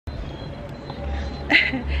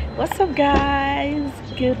What's up, guys?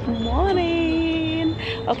 Good morning.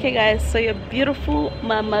 Okay, guys, so your beautiful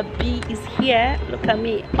Mama B is here. Look at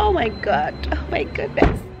me. Oh my god. Oh my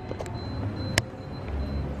goodness.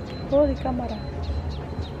 Holy camera.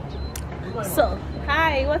 So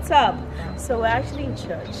hi, what's up? So we're actually in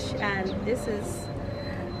church and this is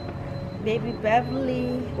baby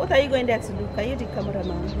Beverly. What are you going there to do? Can you the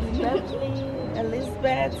cameraman? Beverly,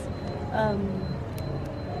 Elizabeth,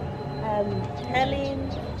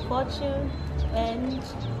 Helen, Fortune, and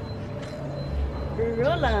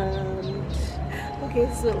Roland. Okay,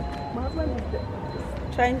 so my husband is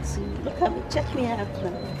trying to look at me, check me out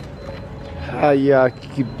now. Hiya,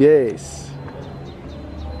 Kibes.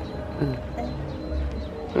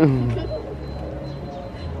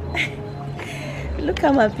 Look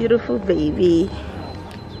at my beautiful baby.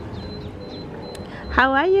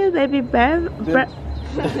 How are you, baby Bernice?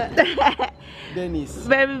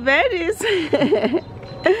 Baby Bernice.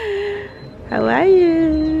 How are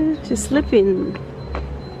you? She's sleeping.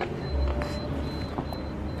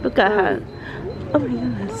 Look at her. Oh my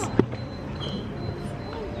goodness.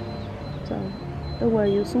 So, don't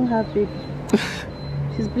worry, you'll soon have baby.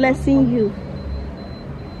 She's blessing you.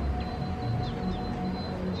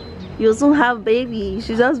 You'll soon have baby.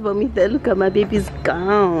 She just vomited. Look at my baby's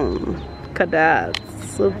gown. Look at that.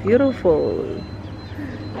 So beautiful.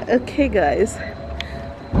 Okay, guys.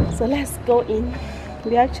 So let's go in.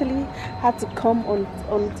 We actually had to come on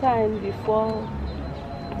time before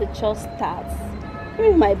the church starts. Give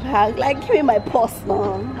me my bag. Like, give me my purse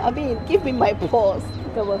now. I mean, give me my purse.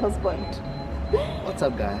 Look at my husband. What's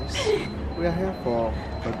up, guys? We are here for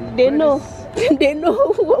they know. They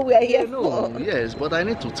know what we are here for. Yes, but I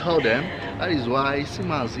need to tell them. That is why see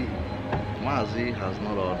Mazi has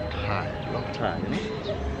not a long time, you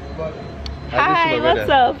know. Hi, what's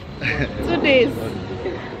up? 2 days.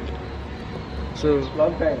 So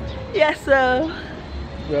long time. Yes, sir.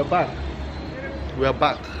 We are back. We are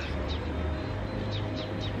back.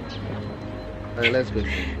 Let's go.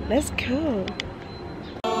 Let's go.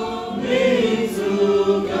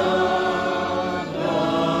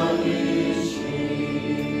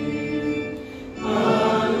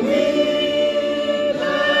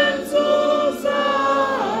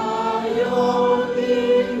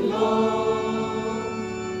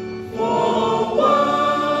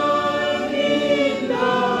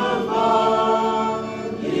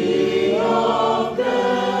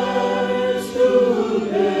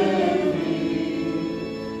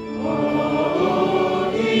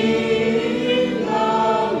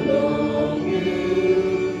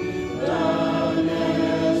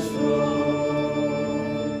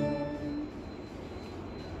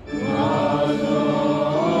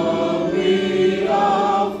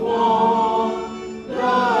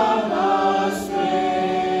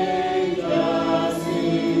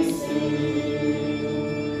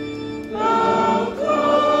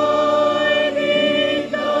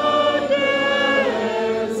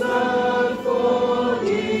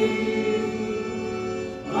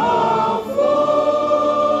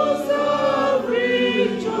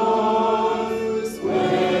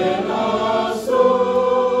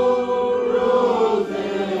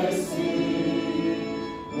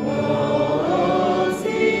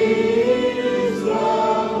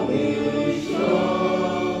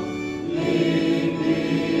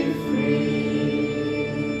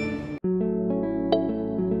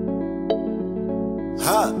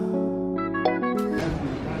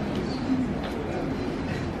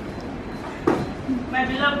 My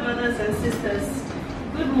beloved brothers and sisters,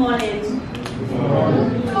 good morning.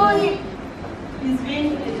 Good morning. It's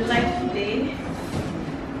been a delightful day.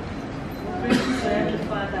 Praise to Heavenly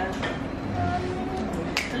Father.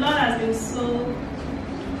 The Lord has been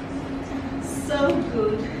so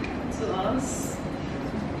good to us,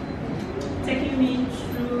 taking me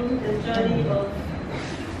through the journey of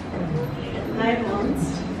 9 months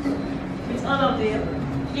with all of the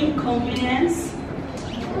inconvenience,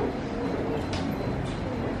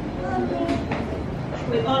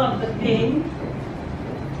 with all of the pain,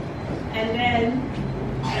 and then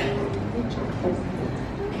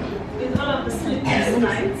with all of the sleepless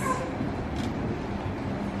nights.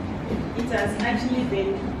 It has actually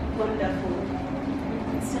been wonderful.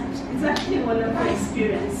 It's actually a wonderful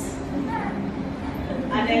experience.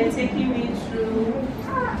 And then taking me through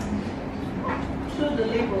the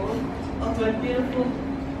labor of my beautiful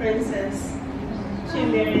princess,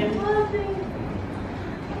 Chimerian.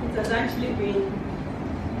 It has actually been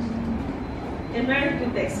a very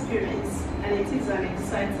good experience, and it is an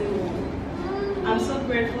exciting one. I'm so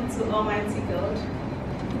grateful to Almighty God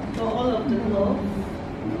for all of the love,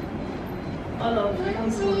 all of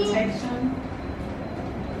His protection,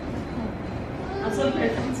 so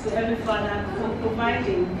grateful to every father for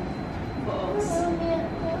providing for us.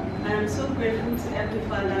 And I'm so grateful to every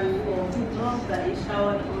father for the love that he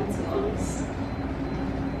showered onto us.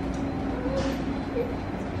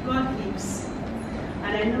 God gives,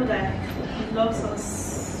 and I know that he loves us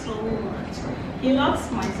so much. He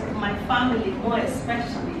loves my family more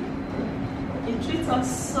especially. He treats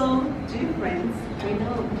us so different, I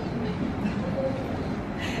know.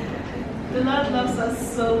 The Lord loves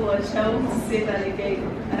us so much. I want to say that again.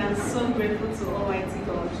 And I'm so grateful to Almighty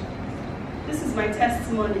God. This is my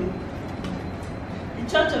testimony. The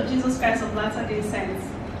Church of Jesus Christ of Latter-day Saints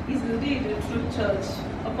is indeed a true church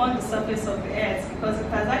upon the surface of the earth, because it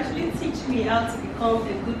has actually taught me how to become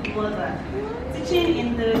a good mother. Teaching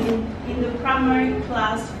in the primary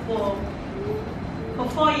class for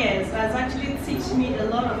 4 years has actually taught me a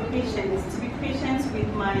lot of patience, to be patient with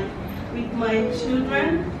my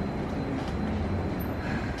children.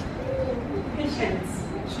 Patience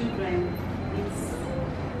with children,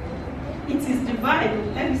 it is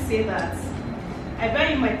divine. Let me say that. I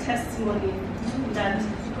bear in my testimony that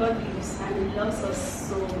God lives and He loves us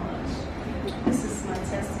so much. This is my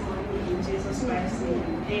testimony in Jesus Christ's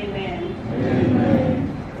name. Amen. Amen.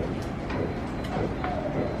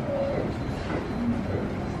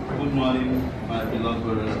 Good morning, my beloved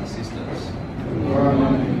brothers and sisters. Good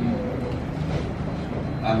morning.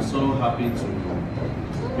 I'm so happy to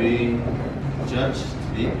be in church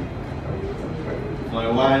today. For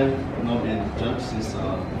a while, I've not been in church since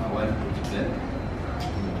my wife put to bed.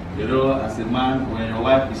 You know, as a man, when your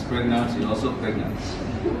wife is pregnant, you're also pregnant.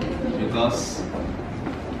 Because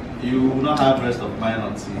you will not have rest of mind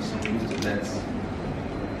until she gives to birth.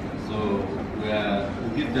 So we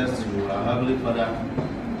give thanks to our Heavenly Father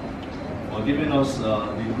for giving us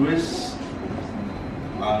the grace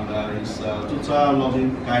and His total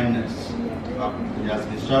loving kindness. He has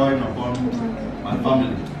been showering upon my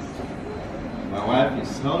family. My wife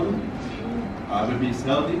is healthy, our baby is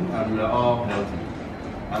healthy, and we are all healthy.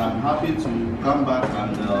 And I'm happy to come back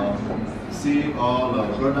and see all our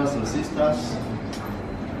brothers and sisters.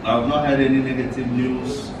 I've not heard any negative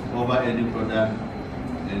news over any brother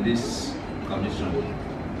in this commission.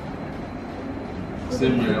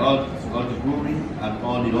 Same way, all the glory and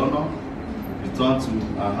all the honor return to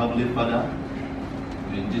our Heavenly Father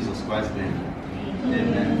in Jesus Christ's name.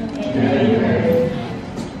 Amen. Amen.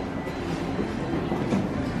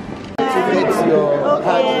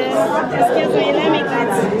 Okay, excuse me, let me get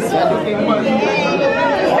how you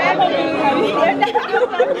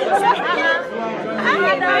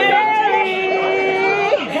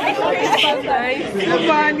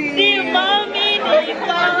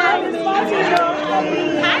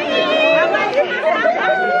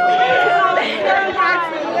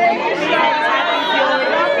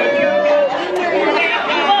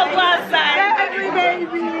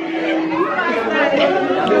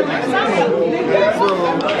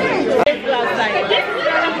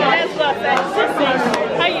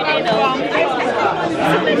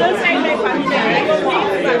doing?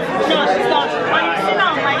 No, she's not.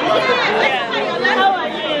 How are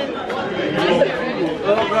you?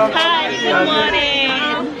 Hi, good morning.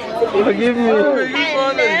 Forgive me.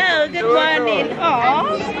 Hello, good morning. Aww.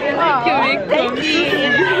 Thank you.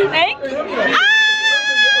 Thank you.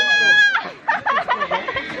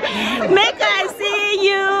 Make I see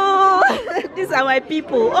you. These are my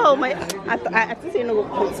people. Oh my! I think you know.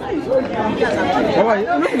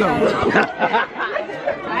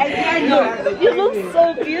 You look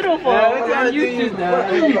so beautiful.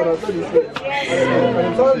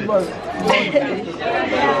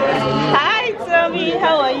 Hi, Tommy.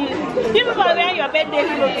 How are you? People are wearing your birthday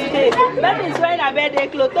clothes today. Bernice is wearing a birthday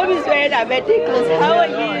clothes. Tommy is wearing a birthday clothes. How are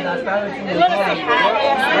you? You want to say hi?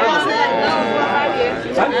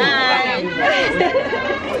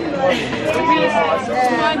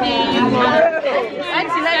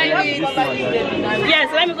 Yes,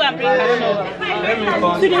 let me go and bring her shower.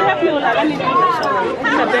 So you help me with that. Let me bring her shower.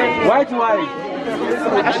 White.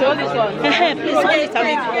 I show this one. Please hold it away.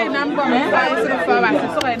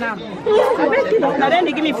 Now then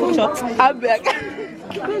they give me food shots. I beg.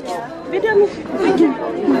 Video me.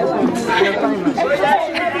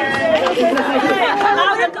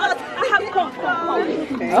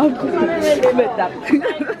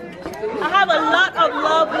 I have a lot of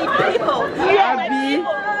lovely people. Abby.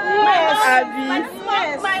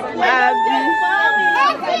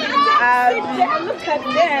 Look at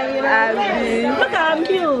them. Look at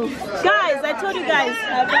Amil. Guys, I told you guys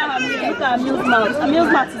about Amil. Look at Amil's mouth.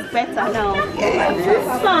 Amil's mouth is better now.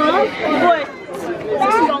 Son, boy.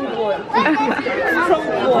 Strong boy. Strong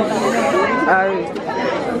boy.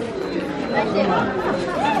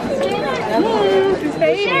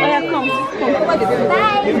 Yeah, come.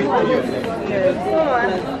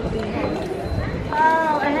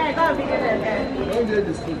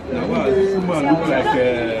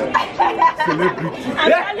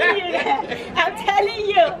 I'm telling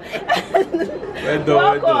you.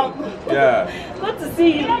 Welcome. Yeah. Good to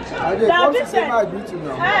see you.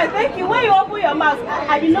 Thank you. When you open your mouth,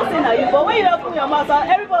 I did not say now you, but when you open your mouth,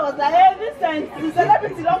 everybody was like, hey, Vincent, the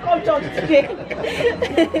celebrity don't come church today.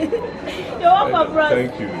 You're welcome, bro.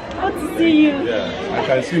 Thank you. Good to see you. Yeah. I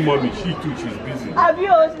can see mommy. She too. She's busy. Have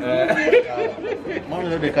you? She's busy.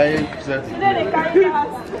 Mommy, they carry present. Today they carry us.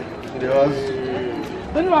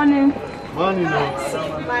 Good morning. Morning.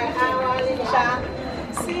 My Alicia.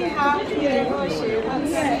 See how beautiful she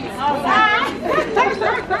looks.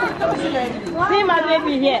 See my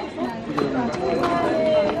baby here.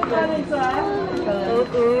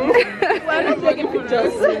 We're not taking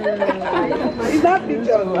pictures. Is that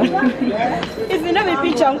picture? If you know the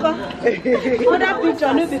picture, uncle. Other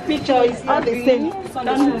picture, no the picture is all the same.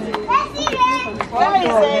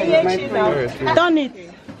 Done it.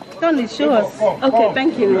 Done it, show us. Okay,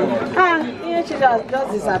 thank you. Here she just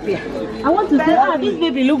disappear. I want to say, this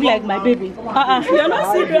baby look like my baby. You're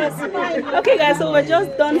not serious. Okay, guys, so we're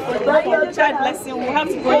just done for the child blessing. We'll have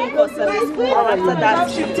to go and go to the school after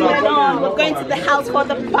that. We're going to the house for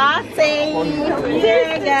the party.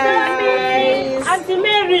 Yeah, guys. Auntie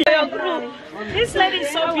Mary, your group. This lady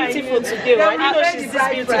is so beautiful today. I didn't know she's this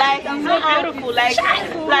beautiful. Like, I'm so beautiful. Like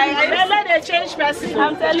let her change person.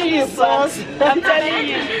 I'm telling you, boss. I'm telling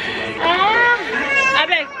you. I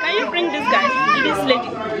beg, can you bring this guy? This lady.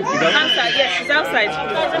 Outside, yes, she's outside.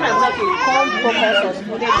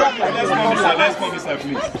 Let's come inside,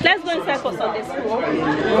 please. Let's go inside for Sunday school.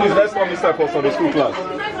 Please, let's come inside for Sunday school class.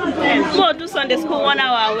 Go do Sunday school 1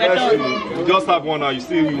 hour. We're done. You just have 1 hour. You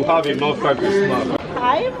see, you have enough time to smile.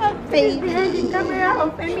 Hi, my baby.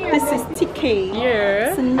 This is TK.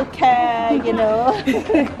 Yeah. Snooker, you know.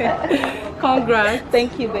 Congrats.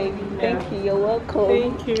 Thank you, baby. Thank you. You're welcome.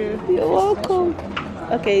 Thank you. You're welcome.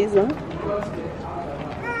 Okay, so.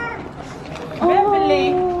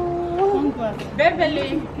 Beverly. Congrats.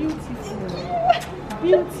 Beverly. Beautiful.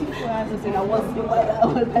 Beautiful. I was the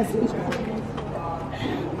one person.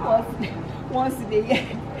 Once a day.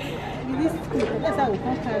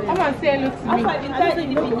 Come and say hello to me.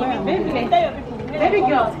 Baby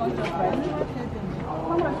girl.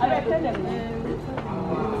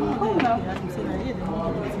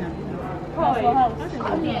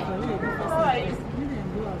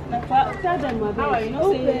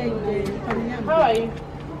 How are you?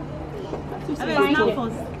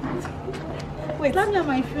 Wait, snap me on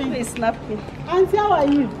my friend. Wait, snap me. Auntie, how are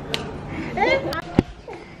you?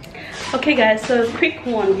 Okay guys, so quick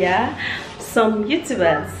one, yeah. Some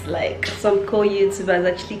YouTubers, like some co-YouTubers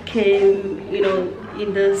actually came, you know,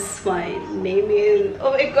 in this my naming.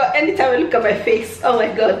 Oh my god, anytime I look at my face, oh my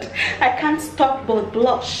god, I can't stop but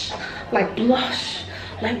blush. Like blush.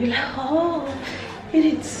 Like be like, oh,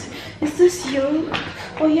 is this you?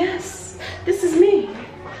 Oh yes, this is me.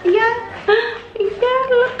 Yeah, yeah,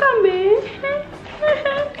 look at me.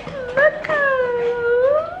 Look at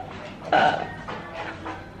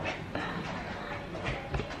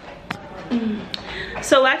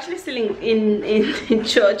So we're actually still in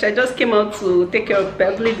church. I just came out to take care of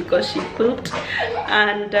Beverly because she pooped,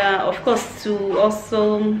 and of course to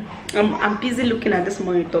also I'm busy looking at this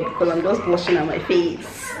monitor because I'm just washing on my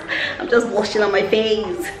face. I'm just washing on my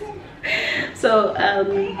face. So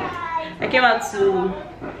I came out to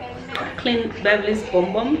clean Beverly's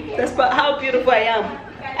bum bum. That's how beautiful I am.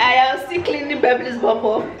 I am still cleaning Beverly's bum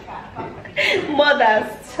bum. Mothers,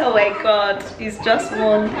 oh my god, it's just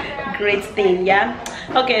one great thing. Yeah,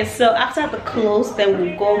 okay, so after the close then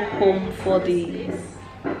we'll go home for the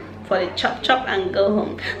chop chop and go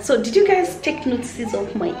home. So did you guys take notices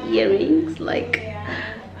of my earrings? Like,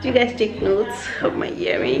 did you guys take notes of my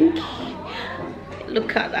earring?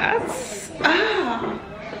 Look at that.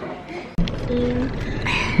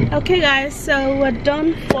 Okay guys, so we're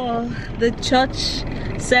done for the church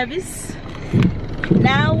service.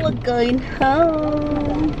 Now we're going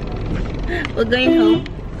home. We're going home.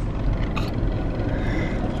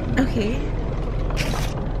 Okay.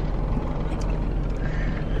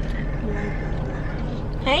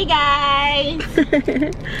 Hey guys.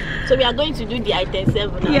 So we are going to do the item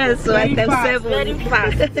 7 now. Yes, so item 7 very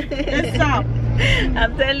fast. Let's stop.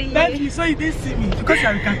 I'm telling you. Thank you. So you didn't see me because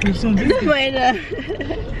I'm calculation.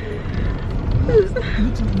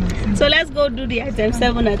 So let's go do the item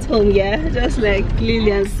 7 at home, yeah? Just like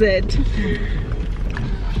Lillian said.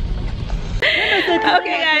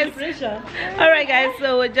 Okay, guys. All right, guys.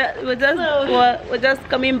 So we're just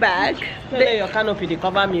coming back. Your canopy they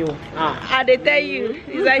cover me. And they tell you,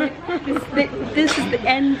 it's like this is the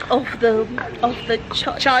end of the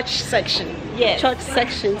church section. Yes. Church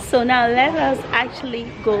section. So now let us actually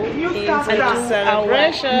go into our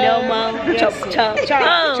normal chop.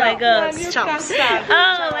 Oh my God. Chops.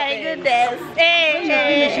 Oh my goodness. Hey.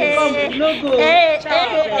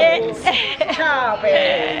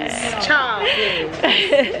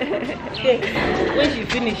 When she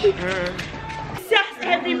finish.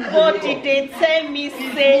 Everybody they tell me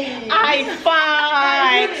say I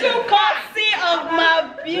fine. Courtesy of my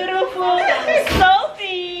beautiful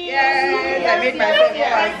Sophie. Yes, I made my baby.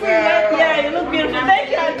 Yeah, you look beautiful. Thank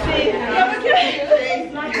you, Auntie.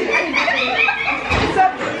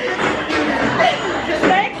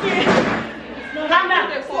 Thank you.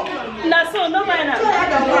 Nah, so no mind.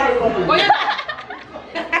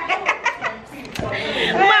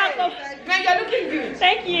 You're looking good.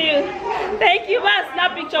 Thank you. Thank you. Man,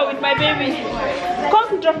 snap picture with my baby.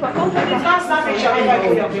 Come drop her. Come drop her. Snap picture with my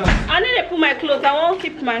baby. I need to put my clothes. I won't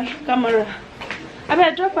keep my camera. I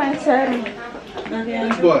better drop her inside.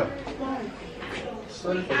 This boy.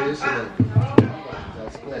 Sorry for this.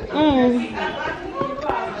 That's clear.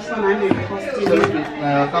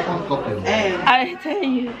 I tell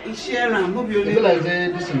you. It's like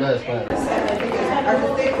this and that is fine.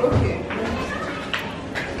 Okay.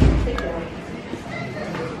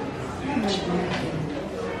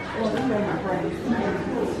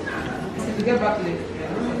 To get back late.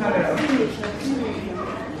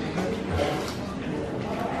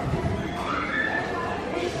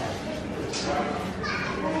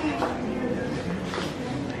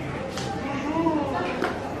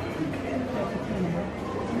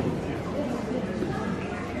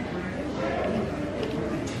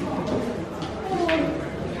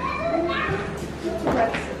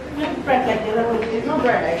 Bread like the other one. It's not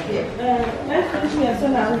bread like here. Let's finish me as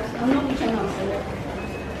soon as I'm not eating now.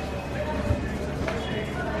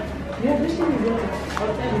 Yeah, this thing is good.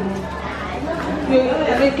 I'll tell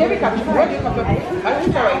you. Kevi capture. What do you capture? I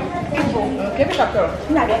don't know. Kevi capture.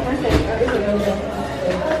 No, I can't say.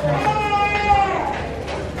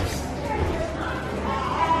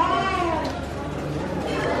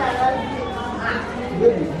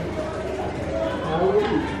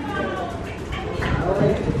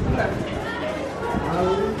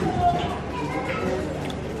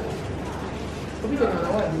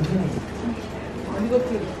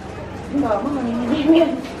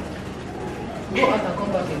 Go out and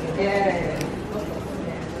come back again. Yeah.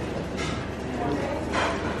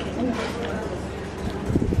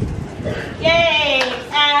 Yay!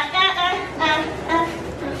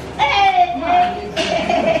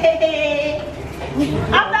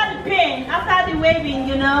 After the pain, after the waving,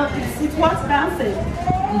 you know, it's what's dancing.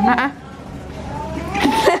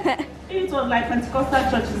 It was like Pentecostal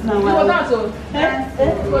churches now. You go dance, so.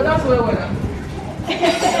 You go dance well. You go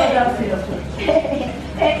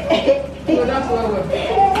dance well.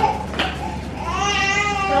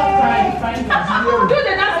 Do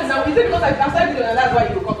the dancing now. Is it because I started doing it? That's why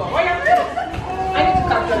you cut off? I need to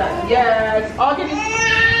capture that. Yes. I'll give it.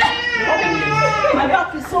 My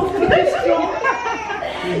back is so freaking strong.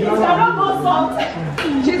 It cannot go soft.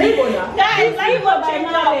 She's Igbo now. Guys, like Igbo by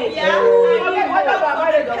now. Yeah. Okay, what about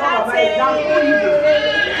marriage or not marriage?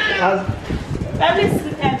 Let me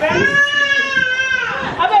see.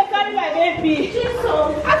 I will carry my baby.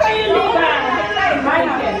 How can you leave her?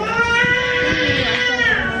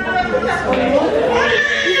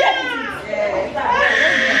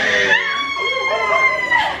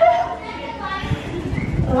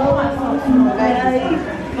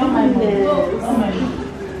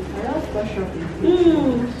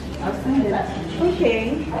 Okay,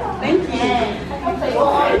 thank you.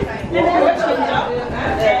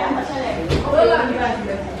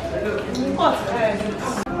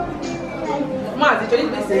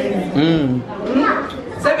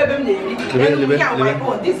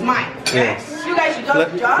 This is mine. Yes. You guys should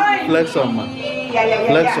just join. Flex on, man. Yeah.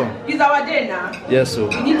 Flex on. It's our day now. Yes, so.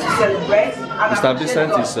 We need to celebrate. Mr.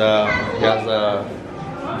 Vincent is, he has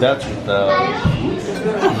dealt with